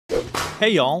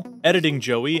Hey y'all, editing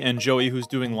Joey and Joey who's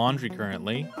doing laundry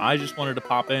currently. I just wanted to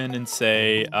pop in and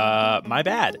say, my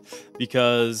bad,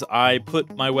 because I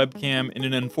put my webcam in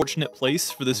an unfortunate place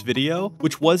for this video,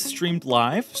 which was streamed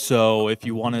live, so if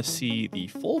you want to see the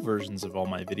full versions of all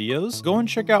my videos, go and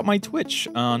check out my Twitch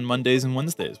on Mondays and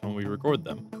Wednesdays when we record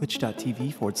them.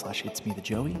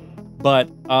 Twitch.tv/itsmethejoey. But,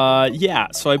 yeah,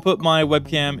 so I put my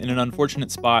webcam in an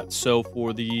unfortunate spot, so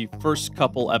for the first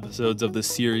couple episodes of this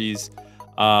series,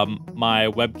 my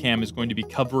webcam is going to be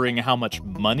covering how much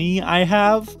money I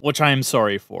have, which I am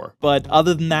sorry for. But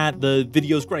other than that, the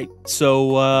video's great.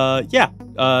 So, yeah,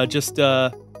 just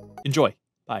enjoy.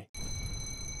 Bye.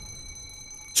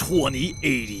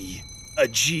 2080,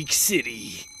 Ajik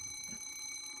City.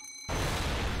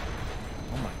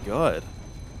 Oh my god.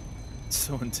 It's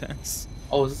so intense.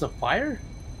 Oh, is this a fire?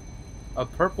 A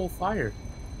purple fire?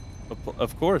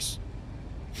 Of course.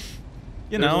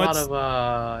 You There's know, a lot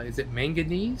of, is it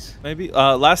manganese? Maybe.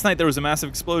 Last night there was a massive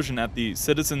explosion at the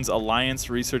Citizens Alliance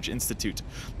Research Institute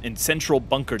in Central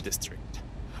Bunker District.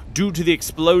 Due to the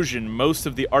explosion, most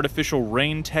of the artificial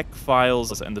rain tech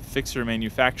files and the fixer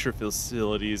manufacture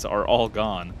facilities are all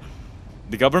gone.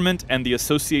 The government and the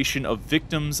Association of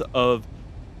Victims of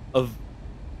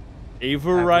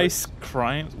Avarice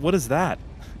Crimes. What is that?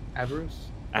 Avarice?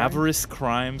 Avarice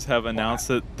Crimes have announced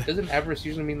that. Doesn't avarice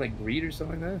usually mean like greed or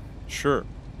something like that? Sure.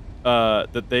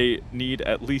 That they need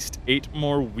at least 8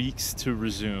 more weeks to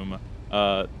resume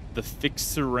the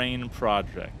Fix the Rain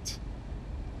project.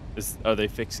 Are they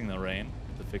fixing the rain?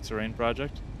 The Fix the Rain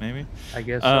project? Maybe? I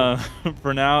guess so.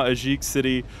 For now, Ajik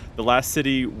City, the last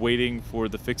city waiting for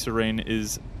the Fix the Rain,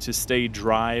 is to stay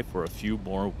dry for a few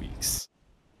more weeks.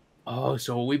 Oh,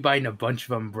 so are we buying a bunch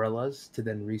of umbrellas to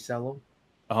then resell them?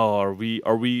 Oh, are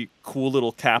we cool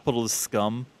little capitalist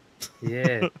scum?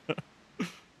 Yeah.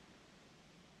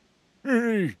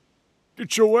 Hey,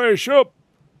 get your ass up.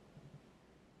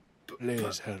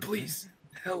 Please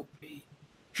help me.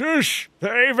 Shush, the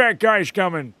AVAC guy's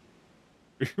coming.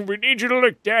 We need you to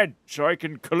look dead so I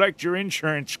can collect your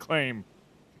insurance claim.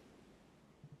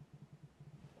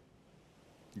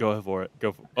 Go for it.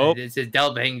 Go for it. Oh, This is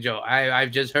Delbang Joe. I've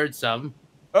just heard some.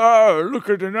 Oh, look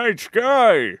at the night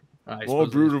sky. I More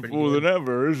suppose it was pretty beautiful good. than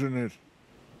ever, isn't it?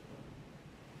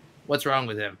 What's wrong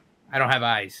with him? I don't have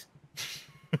eyes.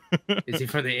 Is he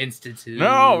from the Institute?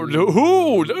 No,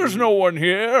 who? There's no one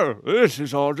here. This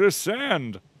is all just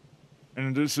sand.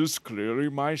 And this is clearly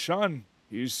my son.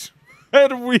 He's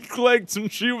had weak legs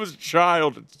since she was a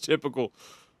child. It's typical.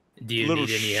 Do you Little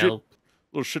need any shit. help?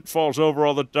 Little shit falls over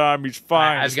all the time. He's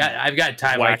fine. I've got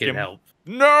time. I whack can him. help.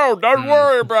 No, don't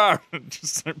worry about it.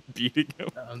 just start beating him.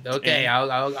 Okay,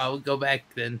 I'll go back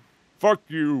then. Fuck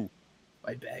you.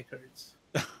 My back hurts.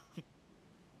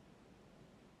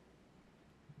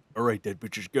 All right, that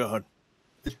bitch is gone.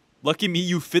 Lucky me,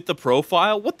 you fit the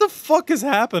profile. What the fuck is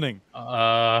happening?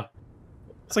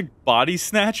 It's like body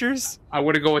snatchers. I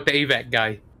want to go with the AVAC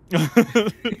guy.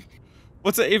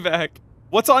 What's an AVAC?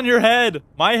 What's on your head?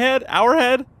 My head? Our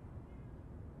head?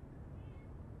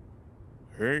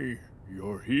 Hey,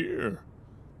 you're here.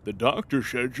 The doctor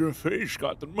said your face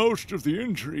got the most of the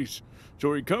injuries,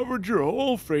 so he covered your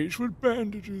whole face with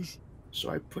bandages. So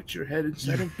I put your head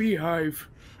inside a beehive.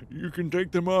 You can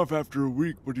take them off after a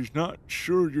week, but he's not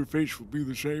sure your face will be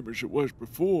the same as it was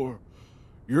before.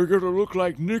 You're gonna look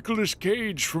like Nicolas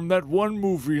Cage from that one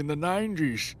movie in the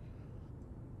 90s.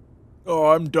 Oh,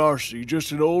 I'm Darcy,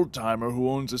 just an old-timer who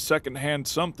owns a second-hand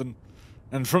something.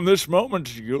 And from this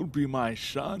moment, you'll be my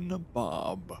son,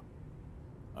 Bob.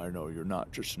 I know you're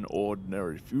not just an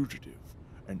ordinary fugitive,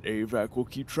 and AVAC will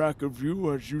keep track of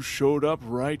you as you showed up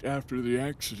right after the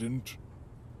accident.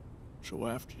 So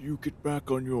after you get back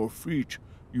on your feet,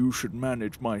 you should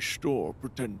manage my store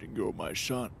pretending you're my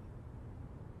son.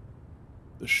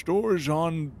 The store is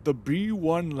on the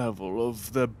B1 level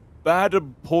of the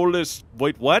Badapolis...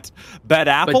 Wait, what?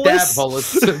 Badapolis?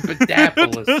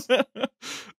 Badapolis.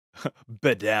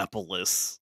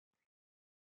 Badapolis.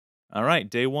 All right,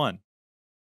 day 1.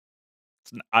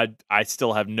 I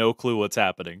still have no clue what's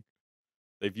happening.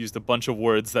 They've used a bunch of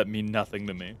words that mean nothing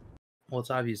to me. Well, it's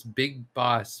obvious. Big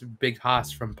Boss, Big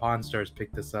Haas from Pawn Stars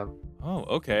picked this up. Oh,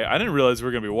 okay. I didn't realize we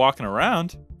were going to be walking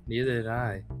around. Neither did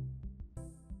I.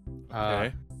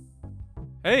 Okay.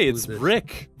 Hey, it's who's this?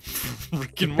 Rick.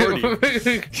 Rick and Morty.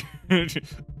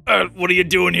 What are you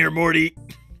doing here, Morty?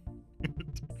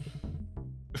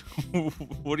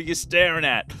 What are you staring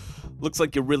at? Looks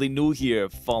like you're really new here,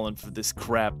 falling for this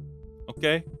crap.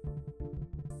 Okay?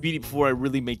 Beat it before I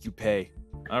really make you pay.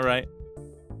 All right.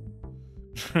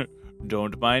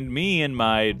 Don't mind me and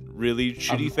my really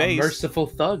shitty face. A merciful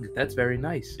thug. That's very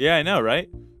nice. Yeah, I know, right?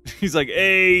 He's like,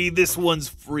 hey, this one's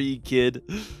free, kid.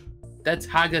 That's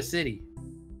Haga City.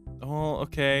 Oh,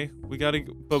 okay. We gotta,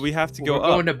 but we have to go We're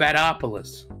up. going to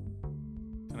Batopolis.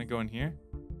 Can I go in here?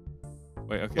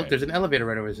 Wait, okay. Look, there's an elevator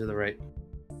right over to the right.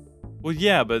 Well,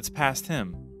 yeah, but it's past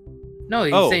him. No,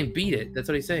 he's saying beat it. That's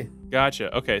what he's saying.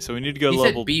 Gotcha. Okay, so we need to go He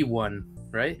level. said B1,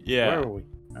 right? Yeah. Where are we?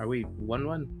 Are we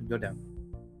 1-1? Go down.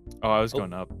 Oh, I was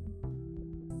going up.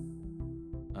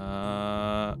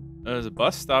 There's a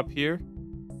bus stop here.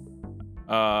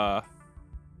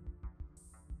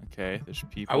 Okay, there's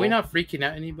people. Are we not freaking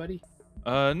out anybody?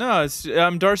 No,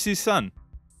 I'm Darcy's son.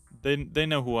 They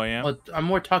know who I am. Well, I'm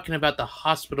more talking about the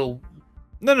hospital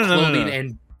No. clothing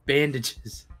and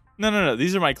bandages. No.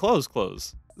 These are my clothes.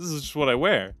 This is just what I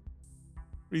wear.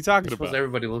 What are you talking I suppose about?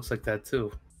 everybody looks like that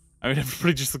too. I mean,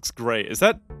 everybody just looks great. Is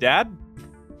that Dad?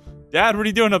 Dad, what are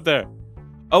you doing up there?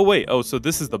 Oh, wait. Oh, so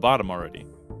this is the bottom already.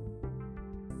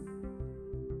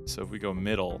 So if we go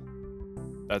middle,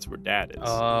 that's where Dad is.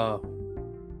 Oh. I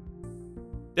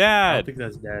Dad! don't think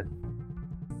that's Dad.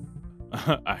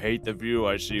 I hate the view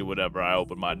I see whenever I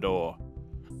open my door.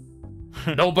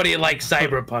 Nobody likes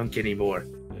cyberpunk anymore.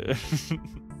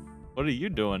 What are you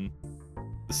doing,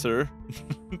 sir?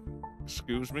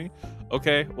 Excuse me?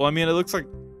 Okay, well, I mean, it looks like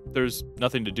there's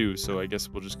nothing to do, so I guess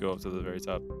we'll just go up to the very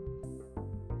top.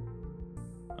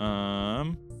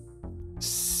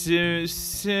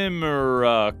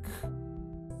 Simmeruck.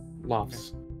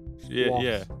 Lofts.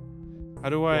 Yeah. How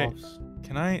do I... Lofts.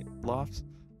 Can I... Lofts?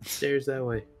 Stairs that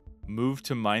way. Move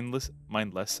to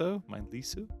Mindlesso?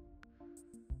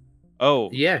 Oh.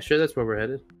 Yeah, sure, that's where we're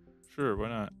headed. Sure, why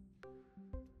not?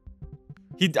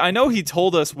 I know he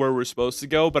told us where we're supposed to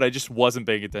go, but I just wasn't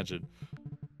paying attention.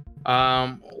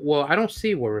 Well, I don't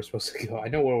see where we're supposed to go. I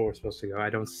know where we're supposed to go. I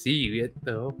don't see it,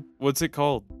 though. What's it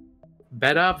called?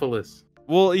 Batopolis.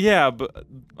 Well, yeah, but...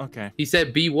 Okay. He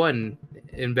said B1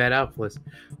 in Batopolis.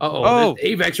 Uh-oh, Oh.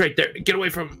 there's AVAX right there. Get away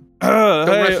from... Don't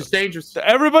rush, Hey, it's dangerous.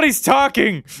 everybody's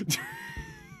talking!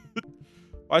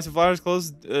 Why some flowers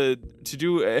closed to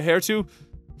do hair to?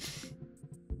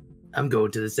 I'm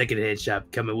going to the secondhand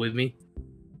shop. Coming with me?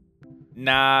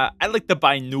 Nah, I like to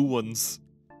buy new ones.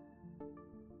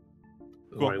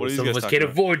 Go on, Alright, what are these some of guys us talking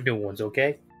can't about? afford new ones,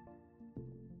 okay?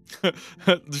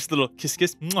 Just a little kiss.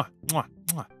 Mwah, mwah,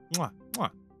 mwah, mwah,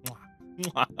 mwah, mwah,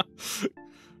 mwah.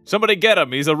 Somebody get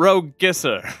him. He's a rogue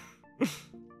kisser.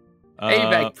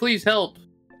 AVAC, please help.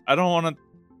 I don't want to...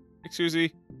 Excuse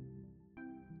me.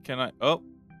 Can I... Oh.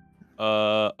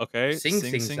 Okay.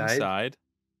 Sing side.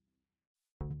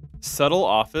 Subtle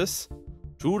office.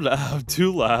 Too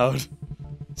loud.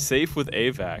 Safe with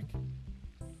AVAC.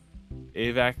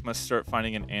 AVAC must start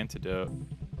finding an antidote.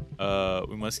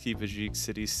 We must keep Ajik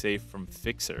City safe from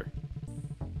Fixer.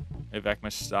 AVAC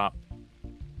must stop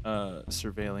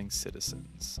surveilling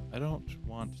citizens. I don't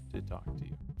want to talk to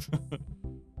you.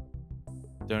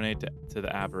 Donate to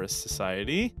the Avarice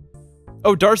Society.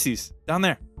 Oh, Darcy's down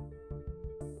there.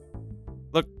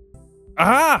 Look.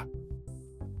 Aha!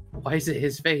 Why is it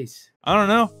his face? I don't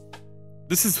know.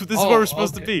 This is where we're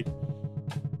supposed to be.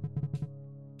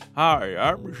 Hi,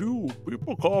 I'm Hugh.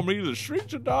 People call me the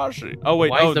Streets of Darcy. Oh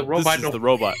wait, Why is the robot this is the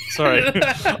robot. Sorry.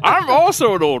 I'm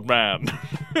also an old man.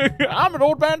 I'm an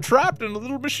old man trapped in a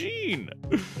little machine.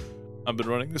 I've been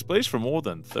running this place for more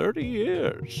than 30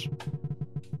 years.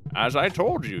 As I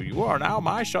told you, you are now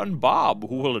my son Bob,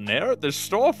 who will inherit this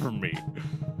store from me.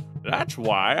 That's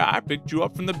why I picked you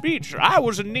up from the beach. I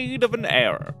was in need of an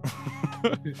heir.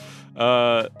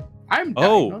 I'm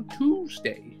dying on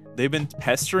Tuesday. They've been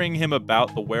pestering him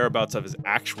about the whereabouts of his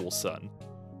actual son.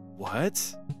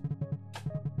 What?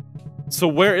 So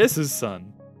where is his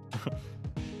son?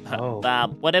 Oh.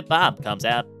 Bob, what if Bob comes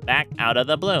back out of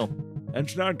the blue?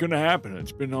 That's not gonna happen.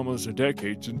 It's been almost a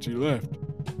decade since he left.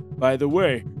 By the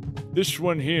way, this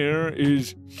one here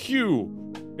is Hugh.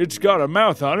 It's got a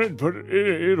mouth on it, but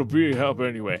it'll be a help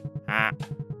anyway. Ah.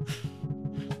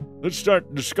 Let's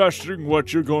start discussing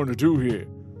what you're going to do here.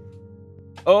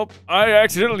 Oh, I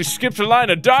accidentally skipped a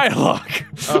line of dialogue.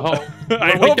 Oh,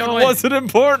 I hope it wasn't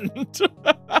important.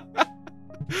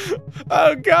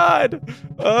 Oh God.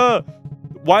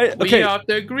 Why? We Okay. off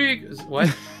the Greek.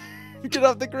 What? Get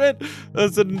off the grid.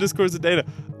 That's in Discourse of Data.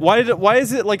 Why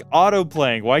is it like auto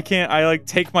playing? Why can't I like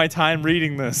take my time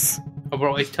reading this? Oh,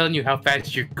 bro, it's telling you how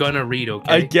fast you're gonna read,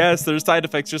 okay? I guess there's side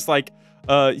effects, just like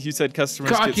you said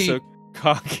customers Cocky. get so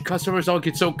cocky. Customers all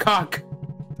get so cock.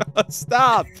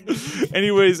 Stop.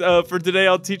 Anyways, for today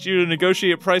I'll teach you to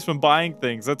negotiate price when buying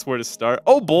things. That's where to start.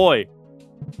 Oh boy.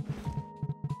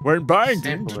 When buying things,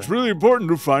 Sample it's it. really important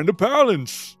to find a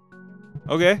balance.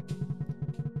 Okay.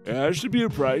 It has to be a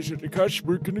price that the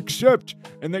customer can accept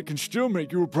and that can still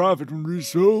make you a profit when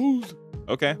resold.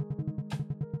 Okay.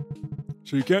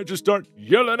 So you can't just start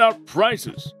yelling out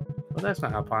prices. Well, that's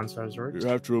not how Pawn Stars works. You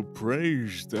have to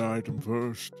appraise the item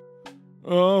first.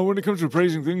 When it comes to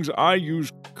appraising things, I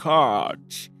use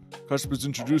cards. Customers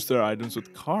introduce their items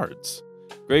with Cards.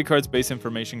 Gray cards, base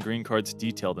information. Green cards,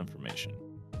 detailed information.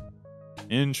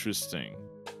 Interesting.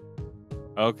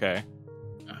 Okay.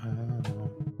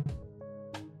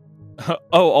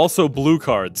 Oh, also blue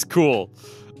cards. Cool.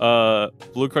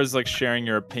 Blue cards is like sharing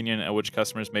your opinion at which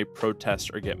customers may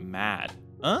protest or get mad.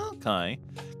 Okay.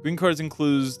 Green cards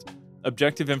includes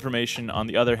objective information. On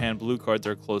the other hand, blue cards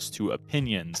are close to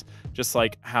opinions, just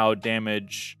like how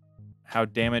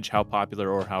popular,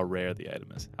 or how rare the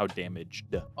item is. How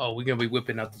damaged. Oh, we're gonna be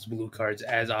whipping out those blue cards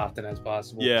as often as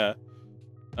possible. Yeah.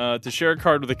 To share a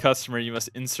card with a customer, you must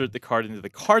insert the card into the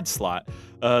card slot.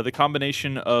 The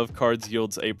combination of cards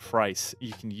yields a price.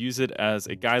 You can use it as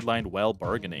a guideline while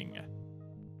bargaining.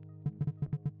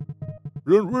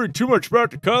 Don't worry too much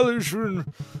about the colors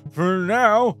for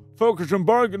now. Focus on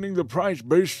bargaining the price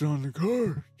based on the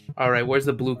card. All right, where's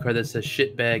the blue card that says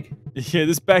shit bag? Yeah,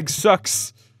 this bag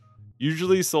sucks.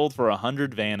 Usually sold for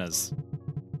 100 Vannas.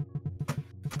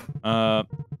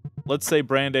 Let's say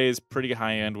brand A is pretty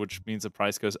high end, which means the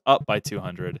price goes up by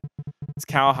 200. It's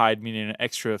cowhide, meaning an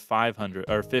extra 500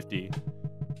 or 50.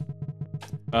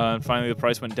 And finally, the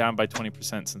price went down by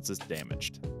 20% since it's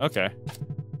damaged. Okay.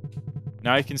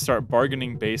 Now I can start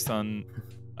bargaining based on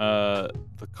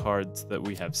the cards that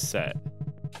we have set.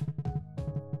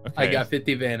 Okay. I got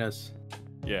 50 Vannas.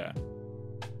 Yeah.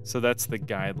 So that's the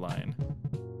guideline.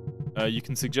 You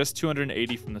can suggest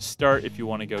 280 from the start if you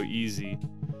want to go easy.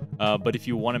 But if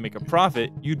you want to make a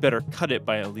profit, you'd better cut it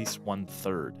by at least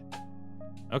 1/3.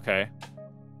 Okay.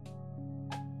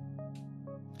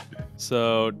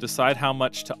 So decide how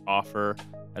much to offer.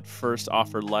 At first,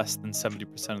 offer less than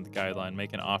 70% of the guideline.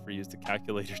 Make an offer, use the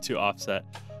calculator to offset.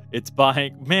 It's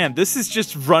buying. Man, this is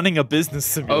just running a business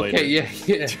simulator. Okay, yeah.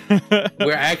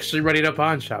 We're actually running a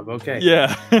pawn shop. Okay.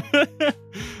 Yeah.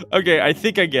 Okay, I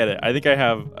think I get it. I think I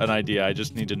have an idea. I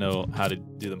just need to know how to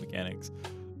do the mechanics.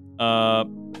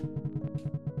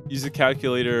 Use a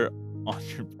calculator on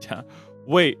your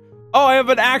Wait. Oh, I have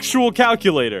an actual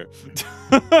calculator.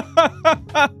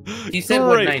 He said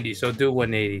Great. 190, so do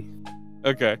 180.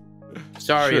 Okay.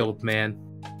 Sorry, Sure. old man.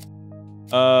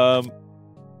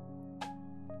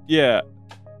 Yeah.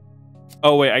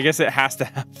 Oh, wait. I guess it has to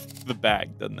have the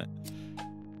bag, doesn't it?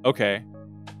 Okay.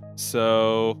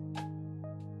 So...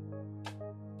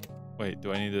 Wait,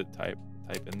 do I need to type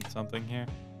in something here?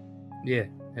 Yeah,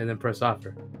 and then press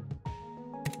offer.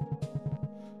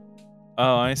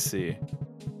 Oh, I see.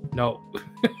 No.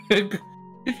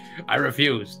 I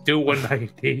refuse. Do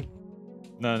 190.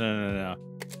 No.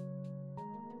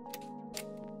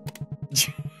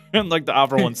 I'd like to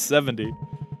offer 170.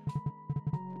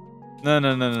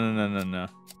 No.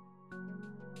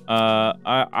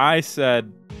 I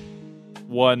said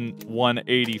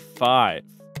 185.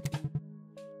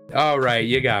 All right,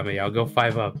 you got me. I'll go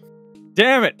 5 up.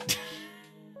 Damn it!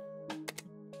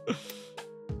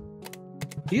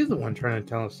 He's the one trying to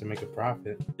tell us to make a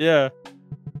profit. Yeah.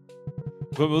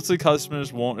 But mostly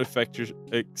customers won't accept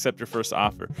your first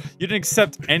offer. You didn't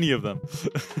accept any of them.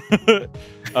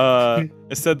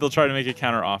 Instead, they'll try to make a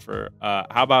counter offer.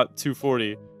 How about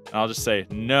 240? And I'll just say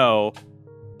no.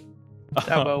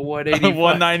 How about 180?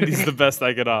 190 is the best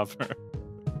I could offer.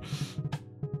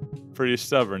 Pretty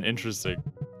stubborn. Interesting.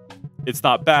 It's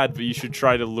not bad, but you should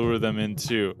try to lure them in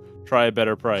too. Try a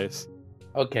better price.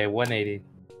 Okay, 180.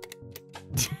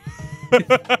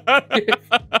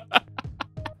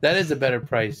 That is a better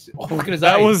price. Oh, look at his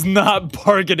eyes. That was not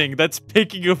bargaining. That's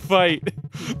picking a fight.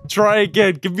 Try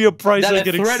again. Give me a price I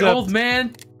can accept. Old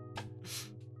man.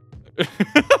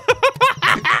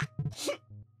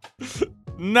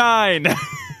 9.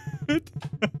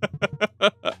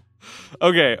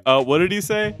 Okay. What did he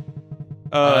say?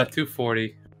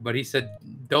 240. But he said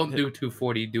don't do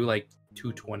 240. Do like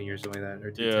 220 or something like that, or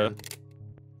 210. Yeah.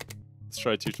 Let's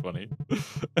try 220.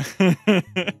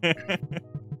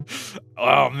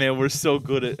 Oh man, we're so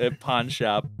good at pawn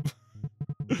shop.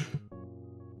 I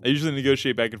usually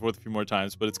negotiate back and forth a few more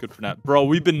times, but it's good for now. Bro,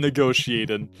 we've been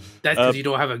negotiating. That's because you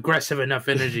don't have aggressive enough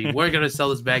energy. We're gonna sell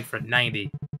this bag for 90.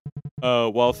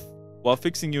 While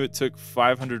fixing you, it took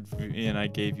 500 and I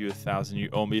gave you 1,000. You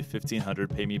owe me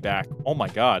 1,500. Pay me back. Oh my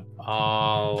god.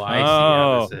 Oh, I see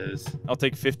how this is. I'll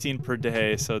take 15 per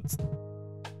day, so it's.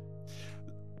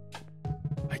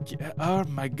 Oh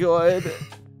my god.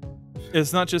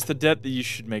 It's not just the debt that you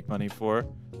should make money for.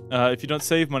 If you don't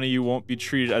save money, you won't be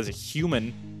treated as a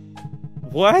human.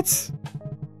 What?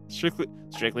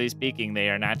 Strictly speaking, they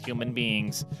are not human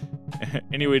beings.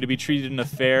 Anyway, to be treated in a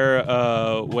fair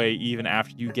way, even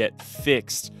after you get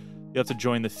fixed, you have to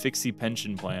join the Fixie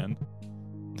pension plan.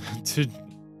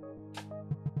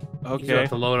 Okay. You have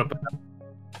to load up a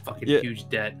fucking huge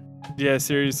debt. Yeah,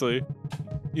 seriously.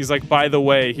 He's like, by the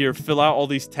way, here, fill out all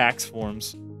these tax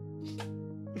forms.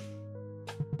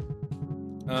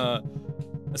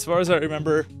 As far as I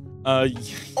remember,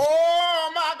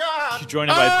 Oh my God! you join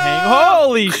it by paying.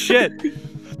 Holy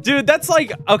shit, dude! That's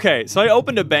like, okay. So I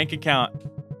opened a bank account,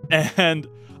 and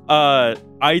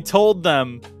I told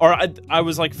them, or I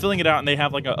was like filling it out, and they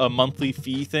have like a monthly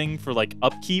fee thing for like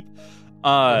upkeep.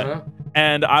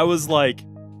 And I was like,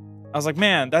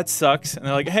 man, that sucks. And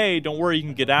they're like, hey, don't worry, you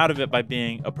can get out of it by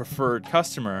being a preferred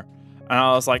customer. And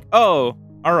I was like, oh,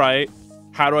 all right.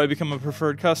 How do I become a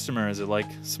preferred customer? Is it like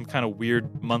some kind of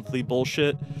weird monthly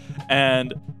bullshit?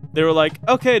 And they were like,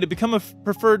 okay, to become a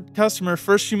preferred customer,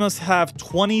 first you must have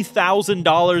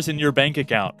 $20,000 in your bank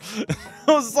account.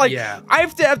 I was like, yeah. I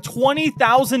have to have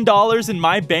 $20,000 in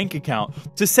my bank account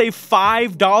to save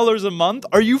 $5 a month?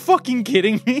 Are you fucking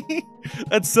kidding me?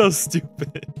 That's so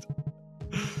stupid.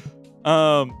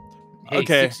 Hey,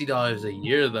 okay. $60 a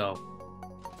year though.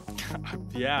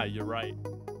 Yeah, you're right.